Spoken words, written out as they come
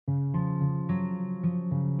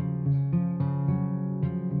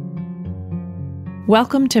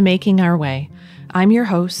Welcome to Making Our Way. I'm your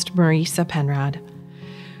host, Marisa Penrod.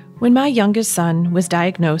 When my youngest son was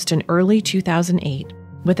diagnosed in early 2008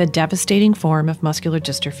 with a devastating form of muscular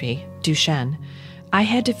dystrophy, Duchenne, I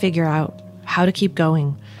had to figure out how to keep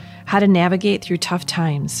going, how to navigate through tough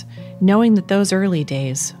times, knowing that those early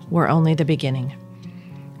days were only the beginning.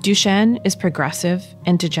 Duchenne is progressive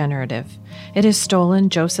and degenerative. It has stolen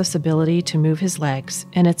Joseph's ability to move his legs,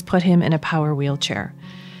 and it's put him in a power wheelchair.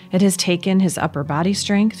 It has taken his upper body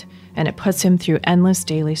strength, and it puts him through endless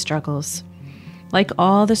daily struggles. Like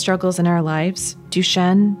all the struggles in our lives,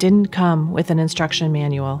 Duchenne didn't come with an instruction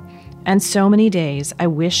manual, and so many days I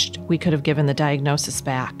wished we could have given the diagnosis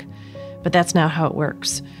back. But that's not how it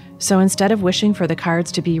works. So instead of wishing for the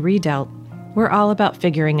cards to be redealt, we're all about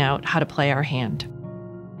figuring out how to play our hand.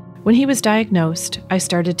 When he was diagnosed, I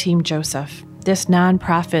started Team Joseph, this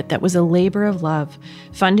nonprofit that was a labor of love,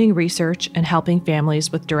 funding research and helping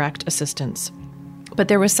families with direct assistance. But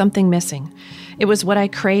there was something missing. It was what I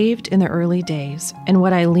craved in the early days and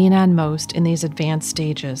what I lean on most in these advanced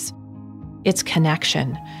stages. It's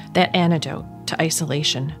connection, that antidote to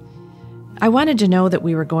isolation. I wanted to know that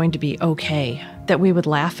we were going to be okay, that we would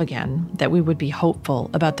laugh again, that we would be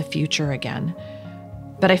hopeful about the future again.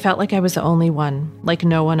 But I felt like I was the only one, like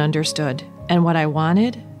no one understood, and what I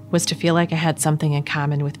wanted was to feel like I had something in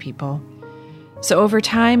common with people. So over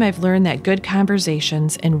time, I've learned that good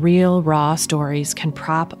conversations and real, raw stories can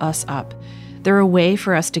prop us up. They're a way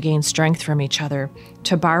for us to gain strength from each other,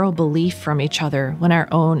 to borrow belief from each other when our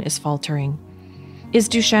own is faltering. Is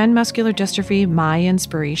Duchenne muscular dystrophy my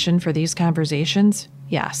inspiration for these conversations?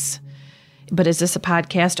 Yes. But is this a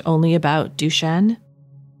podcast only about Duchenne?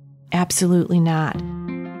 Absolutely not.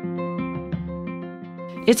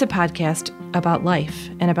 It's a podcast about life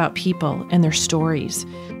and about people and their stories.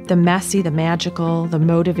 The messy, the magical, the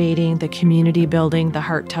motivating, the community building, the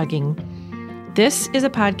heart-tugging. This is a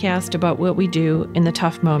podcast about what we do in the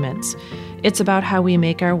tough moments. It's about how we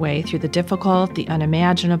make our way through the difficult, the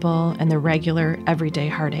unimaginable, and the regular, everyday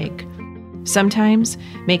heartache. Sometimes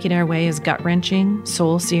making our way is gut-wrenching,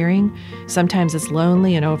 soul-searing. Sometimes it's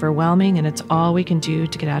lonely and overwhelming, and it's all we can do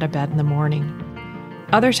to get out of bed in the morning.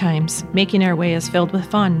 Other times, making our way is filled with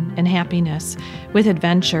fun and happiness, with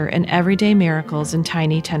adventure and everyday miracles and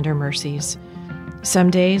tiny, tender mercies.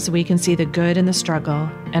 Some days we can see the good in the struggle,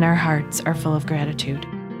 and our hearts are full of gratitude.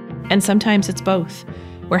 And sometimes it's both.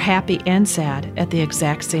 We're happy and sad at the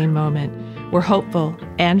exact same moment. We're hopeful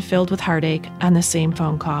and filled with heartache on the same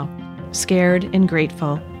phone call, scared and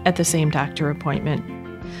grateful at the same doctor appointment.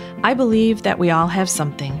 I believe that we all have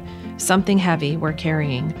something heavy we're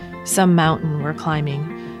carrying, some mountain we're climbing.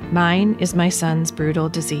 Mine is my son's brutal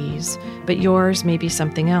disease, but yours may be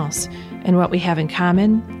something else. And what we have in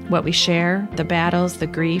common, what we share, the battles, the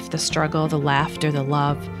grief, the struggle, the laughter, the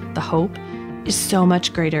love, the hope, is so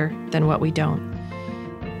much greater than what we don't.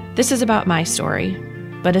 This is about my story,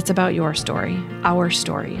 but it's about your story, our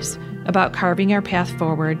stories, about carving our path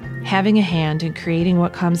forward, having a hand in creating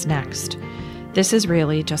what comes next. This is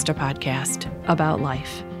really just a podcast about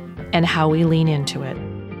life and how we lean into it.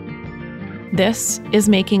 This is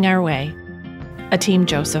Making Our Way, a Team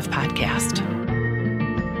Joseph podcast.